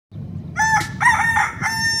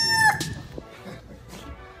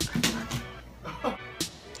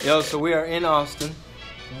Yo, so we are in Austin.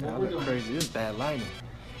 Man, I look crazy. This is bad lighting.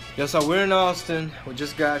 Yo, so we're in Austin. We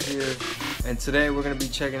just got here, and today we're gonna be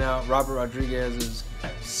checking out Robert Rodriguez's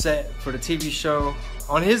set for the TV show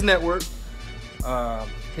on his network.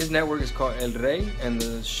 His network is called El Rey, and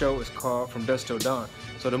the show is called From Dusk Till Dawn.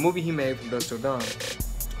 So the movie he made, From Dusk Till Dawn,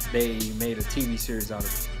 they made a TV series out of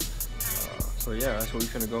it. So yeah, that's where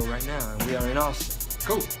we're gonna go right now, and we are in Austin.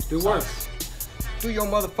 Cool. Do work. Do your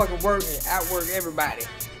motherfucking work and outwork everybody.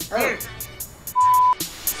 Hey.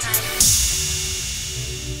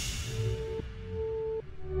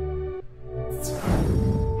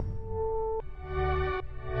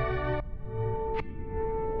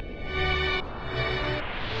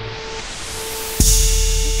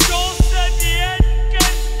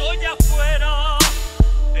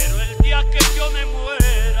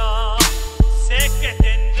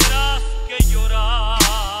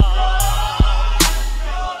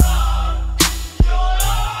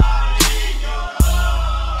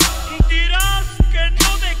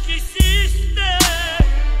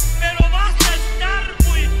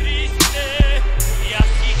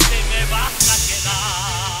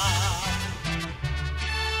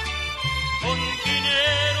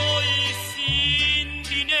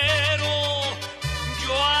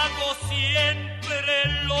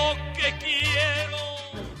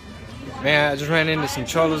 Man, I just ran into some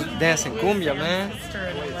cholos dancing cumbia, man.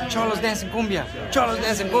 Cholos dancing cumbia. Cholos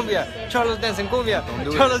dancing cumbia. Cholos dancing cumbia.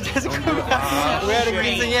 Cholos dancing cumbia. We're at a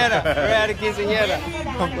quinceañera. We're at a quinceañera.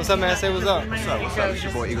 What's up, man? Say what's up. What's up? What's up? It's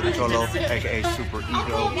your boy Eagle the Cholo, aka Super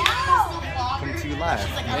Ego. Coming to you live.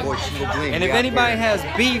 Your boy Chingo Bling. And if anybody has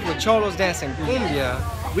beef with cholos dancing cumbia,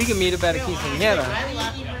 we can meet up at a quinceañera.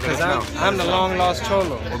 Because I'm the long lost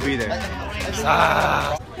cholo. We'll be there.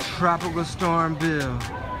 Tropical Storm Bill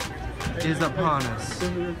is upon us.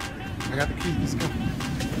 I got the keys. Let's go.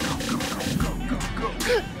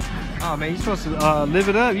 Oh man, you're supposed to live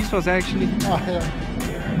it up. You're supposed to actually. Oh, yeah.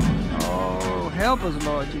 Oh, help us,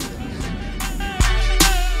 Lord Jesus.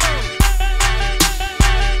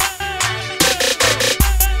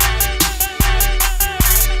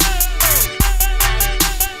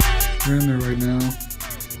 We're in there right now.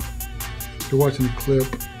 You're watching the clip.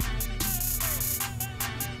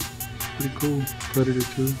 Pretty cool. Predator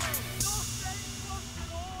 2.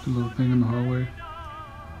 The little thing in the hallway.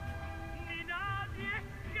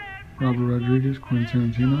 Robert Rodriguez,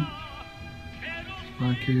 Quentin Tarantino.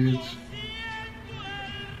 Spy Kids.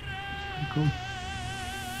 Pretty cool.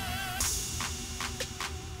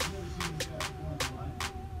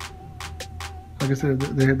 Like I said,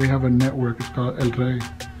 they have a network. It's called El Rey.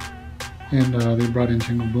 And they brought in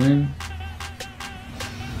Chingo Bling.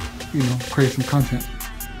 You know, create some content.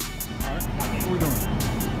 Alright, what we doing?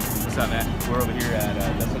 What's up, man? We're over here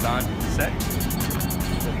at Dusk Till Dawn set.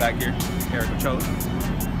 We're back here, Eric Ochoa,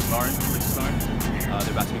 Lauren, Richard Lauren.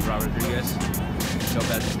 They're about to meet Robert Rodriguez. Dope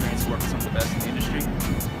ass experience, work with some of the best in the industry.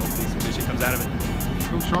 Hopefully some good shit comes out of it.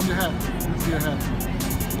 Go show them your hat. Let's see your hat.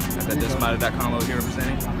 Got that Desmada.com over here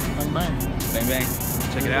representing. Bang bang. Bang bang.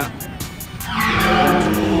 Check it out.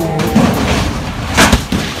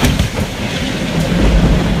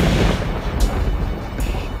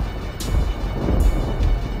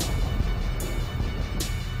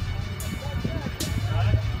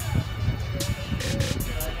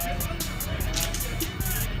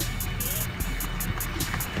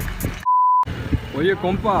 Oye,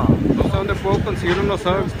 compa, no sé dónde puedo conseguir unos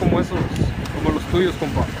Uggs como esos, como los tuyos,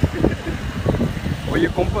 compa. Oye,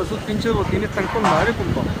 compa, esos pinches botines están con madre,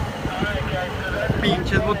 compa.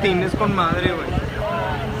 Pinches botines con madre, güey.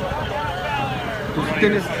 Tú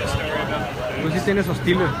sí tienes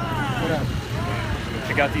hostiles.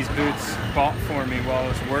 I got these boots bought for me while I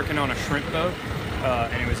was working on a shrimp boat,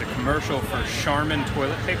 and it was a commercial for Charmin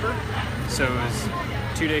toilet paper. So it was a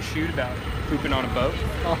 2-day shoot about pooping on a boat.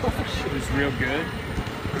 Oh, it was real good.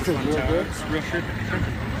 This is real good? It's real shrimp boots.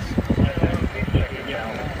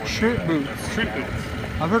 Shrimp boots. Shrimp boots.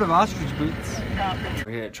 I've heard of ostrich boots.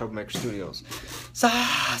 We're here at Troublemaker Studios.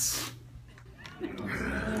 Sass!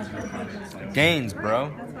 Gains,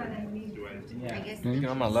 bro.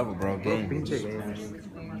 You're on my level, bro. Gains.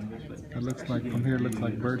 It looks like, from here, it looks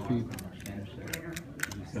like bird feed.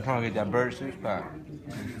 I'm trying to get that bird soup spot.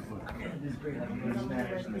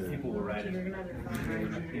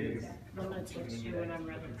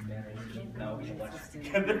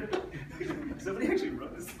 Somebody actually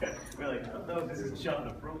wrote this down. We're like, I don't know if this is John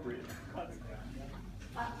appropriate.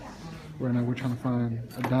 Right now we're trying to find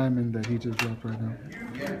a diamond that he just dropped right now.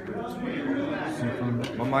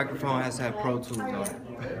 My microphone has to have Pro Tools on it.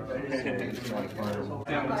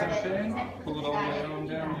 Down the top end, pull it all the way on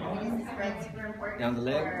down. Down the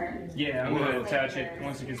leg? Yeah, I'm going to attach it.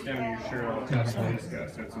 Once it gets down to your shirt, I'll attach the waist guy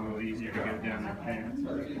so it's a little easier to get down your pants.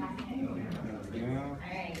 Yeah.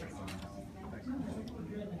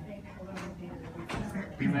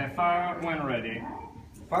 You may fire when ready.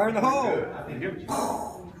 Fire in the hole!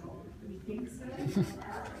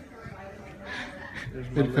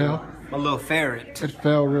 It fell. My little ferret. It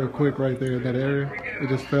fell real quick right there in that area. It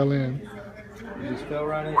just fell in. It just fell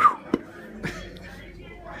right in.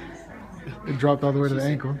 It dropped all the way to the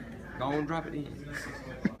ankle. Go on, drop it in.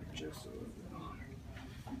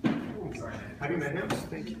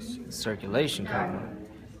 Circulation coming up.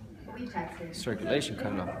 Circulation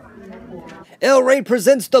coming up. El Rey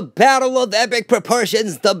presents the battle of epic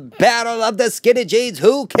proportions, the battle of the skinny jeans.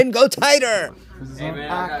 Who can go tighter? Hey man,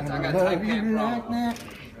 I got tight pants wrong.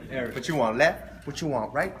 What you want, left? What you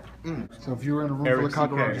want, right? So if you were in a room full of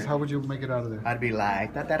cockroaches, how would you make it out of there? I'd be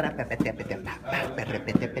like.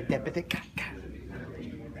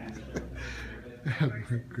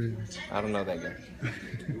 Great. I don't know that guy.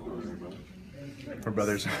 We're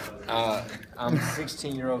brothers. I'm a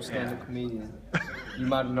 16-year-old stand-up comedian. You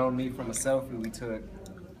might have known me from a selfie we took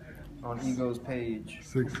on Ego's page.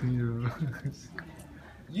 16-year-old.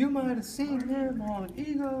 You might have seen him on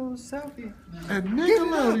Ego's selfie. At Put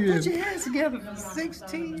Nickelodeon. your hands together for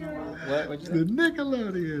 16-year-old. What? What'd you The say?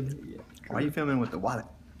 Nickelodeon. Why are you filming with the wallet?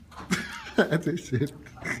 That's a shit.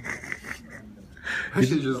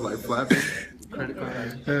 This is just like flapping. Credit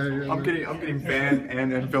card. I'm getting banned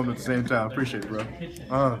and filmed at the same time. Appreciate it, bro.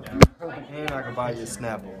 And I can buy you a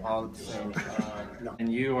Snapple all at the same time. And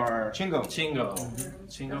you are Chingo. Chingo.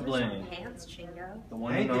 Chingo Bling. Pants, Chingo. The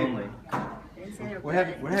one Thank and you. only. What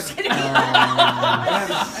happened?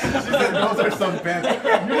 Those are some pants.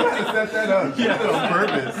 You had to set that up. You did it on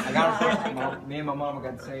purpose. I got them from me and my mama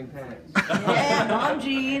got the same pants. Yeah, mom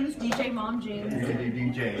jeans. DJ mom jeans.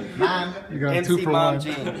 DJ. Mom. You got MC 2 for mom 1.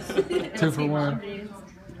 jeans. 2 for 1.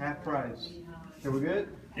 Half price. Okay, we good?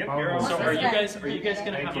 Yep, you're all So set. are you guys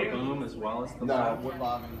gonna have a boom as well as the boom? we're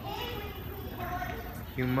live.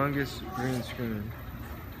 Humongous green screen.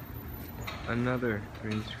 Another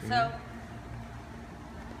green screen. So,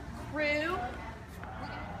 crew.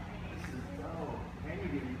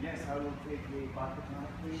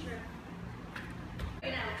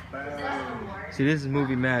 See, this is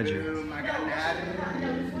movie magic.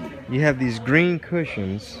 You have these green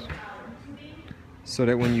cushions so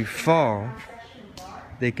that when you fall,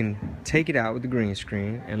 they can take it out with the green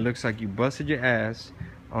screen and it looks like you busted your ass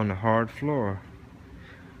on the hard floor.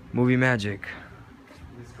 Movie magic.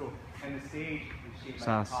 It's cool. And the stage is shaped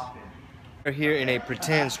Sauce. like a coffin. We're here in a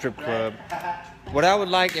pretend strip club. What I would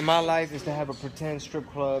like in my life is to have a pretend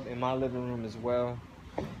strip club in my living room as well.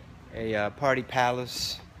 A party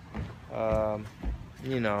palace.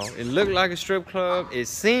 You know, it looked like a strip club. It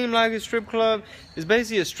seemed like a strip club. It's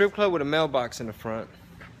basically a strip club with a mailbox in the front.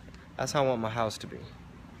 That's how I want my house to be.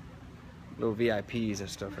 Little VIPs and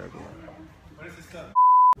stuff everywhere.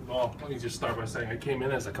 Well, let me just start by saying I came in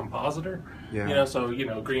as a compositor. Yeah. You know, so, you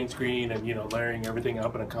know, green screen and, you know, layering everything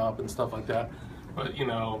up in a comp and stuff like that. But, you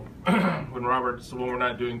know, when we're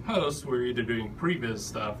not doing post, we're either doing previs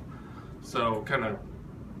stuff. So kind of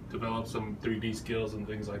develop some 3D skills and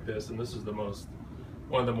things like this. And this is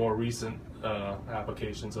one of the more recent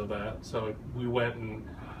applications of that. So we went and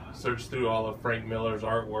searched through all of Frank Miller's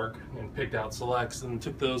artwork and picked out selects and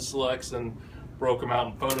took those selects and broke them out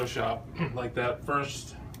in Photoshop. Like that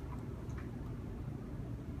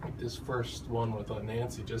this first one with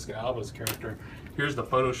Nancy, Jessica Alba's character. Here's the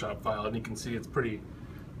Photoshop file, and you can see it's pretty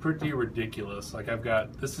ridiculous. Like I've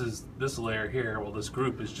got this layer here. Well, this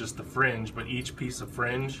group is just the fringe, but each piece of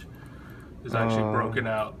fringe is actually broken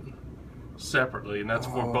out separately, and that's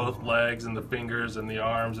for both legs and the fingers and the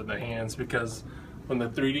arms and the hands, because when the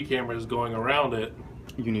 3D camera is going around it,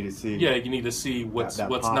 You need to see. yeah, you need to see what's that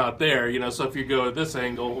what's pop. not there. You know, so if you go at this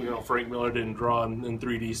angle, you know, Frank Miller didn't draw in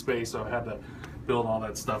 3D space, so I had to build all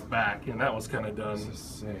that stuff back, and that was kind of done.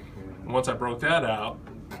 Sick, man. And once I broke that out,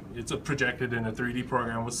 it's projected in a 3D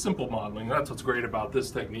program with simple modeling. That's what's great about this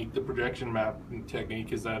technique. The projection mapping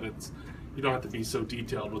technique is that you don't have to be so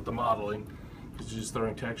detailed with the modeling because you're just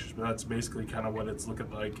throwing textures. But that's basically kind of what it's looking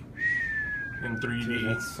like in 3D. Dude,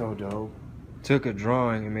 that's so dope. Took a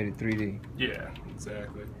drawing and made it 3D. Yeah,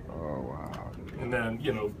 exactly. Oh wow. And then,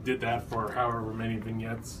 you know, did that for however many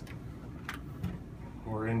vignettes.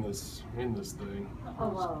 were in this thing. Oh,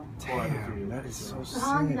 whoa. Damn, that is so sick.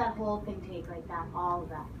 How long did that whole thing take, like that, all of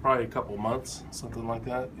that? Probably a couple months, something like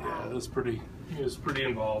that. Yeah, it was pretty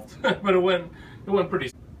involved, but it went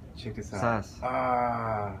pretty. Check this out. Sass.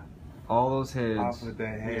 Ah, All those heads. off with the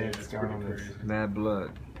heads. it's pretty crazy. Mad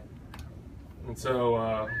blood. And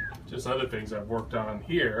so, just other things I've worked on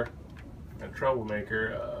here at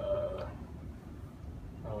Troublemaker.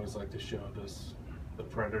 I always like to show the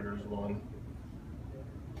Predators one.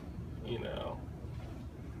 You know,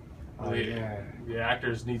 the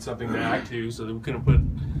actors need something to act to, so we couldn't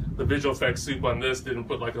put the visual effects soup on this. Didn't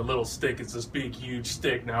put like a little stick. It's this big, huge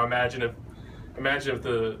stick. Now imagine if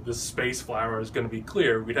the space flower is going to be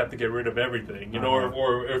clear, we'd have to get rid of everything. You know,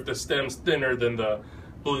 or if the stem's thinner than the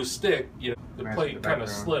blue stick, you know, the plate kind of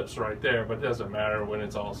slips right there. But it doesn't matter when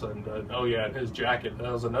it's all said and done. Oh yeah, and his jacket.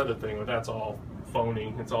 That was another thing, but that's all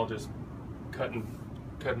phony. It's all just cut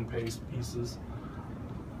and paste pieces.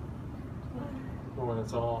 But when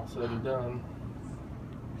it's all said and done,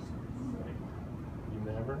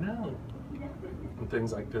 you never know. And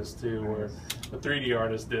things like this too, where the 3D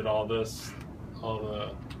artist did all this, all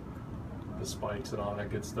the spikes and all that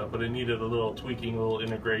good stuff, but it needed a little tweaking, a little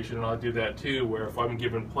integration, and I'll do that too, where if I'm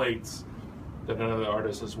given plates that another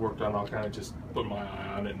artist has worked on, I'll kind of just put my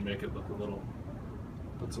eye on it and make it look a little,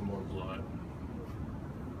 put some more blood.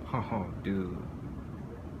 Oh, dude.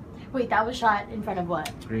 Wait, that was shot in front of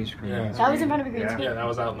what? Green screen. Yeah. That was in front of a green screen? Yeah, that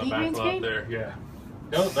was out in the back green lot screen? there, yeah.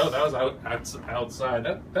 No, that was outside.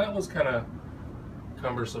 That was kind of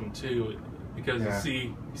cumbersome too, because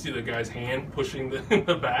you see the guy's hand pushing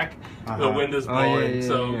the back, the wind is blowing,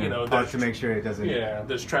 you know, to make sure it doesn't. Yeah,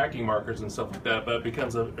 there's tracking markers and stuff like that, but it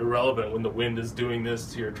becomes irrelevant when the wind is doing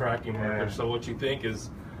this to your tracking markers. So what you think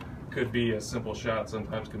could be a simple shot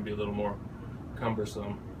sometimes can be a little more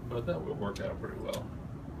cumbersome, but that would work out pretty well.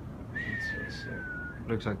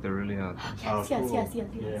 Looks like they're really out there. Yes.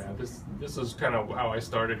 Yeah, this is kind of how I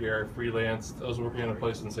started here. I freelanced. I was working in a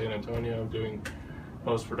place in San Antonio doing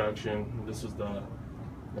post-production. This is the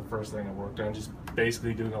first thing I worked on, just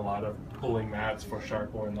basically doing a lot of pulling mats for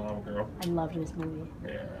Shark Boy and Llama Girl. I loved this movie.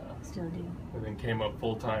 Yeah. Still do. And then came up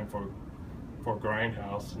full-time for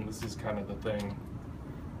Grindhouse, and this is kind of the thing.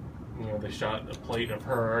 You know, they shot a plate of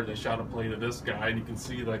her, they shot a plate of this guy, and you can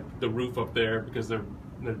see like the roof up there because they're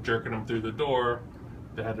jerking him through the door.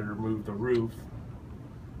 They had to remove the roof.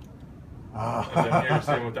 And then here's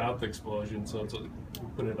him without the explosion, so we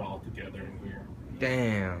put it all together in here.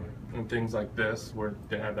 Damn. And things like this, where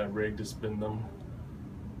they have that rig to spin them.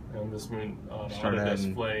 And this one,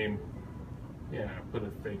 Autodesk Flame. Yeah, put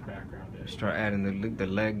a fake background in. Start adding the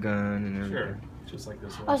leg gun and everything. Sure, just like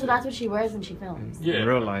this one. Oh, so that's what she wears when she films? Yeah. In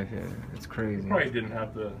real life, yeah. It's crazy. Probably didn't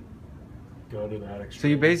have to go to that extreme. So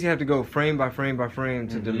you basically have to go frame by frame by frame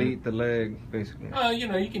to delete the leg, basically. You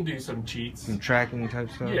know, you can do some cheats. Some tracking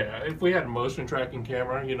type stuff? Yeah, if we had a motion tracking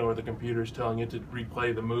camera, you know, where the computer's telling it to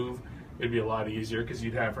replay the move, it'd be a lot easier because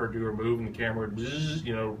you'd have her do her move and the camera would,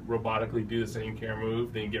 you know, robotically do the same camera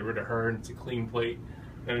move. Then you get rid of her and it's a clean plate.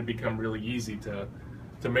 And it'd become really easy to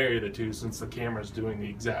marry the two since the camera's doing the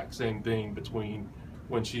exact same thing between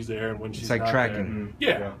when she's there and when she's not there. It's like tracking.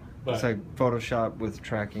 Yeah. But it's like Photoshop with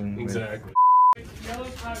tracking. Exactly. Yellow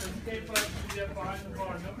card and tape up to get behind the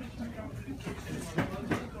bar. Nobody should come to the kitchen. Close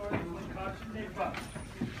the door and we'll caution tape up.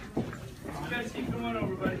 You guys keep going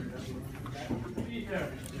over, buddy. Be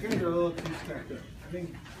there. You're gonna go a little too stacked up. I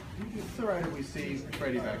think it's alright if we see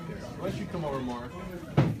Freddie back there. Why don't you come over more?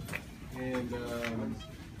 And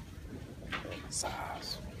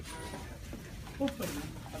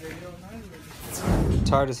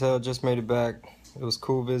tired as hell, just made it back. It was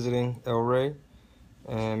cool visiting El Rey,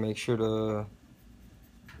 and make sure to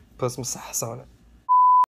put some sauce on it.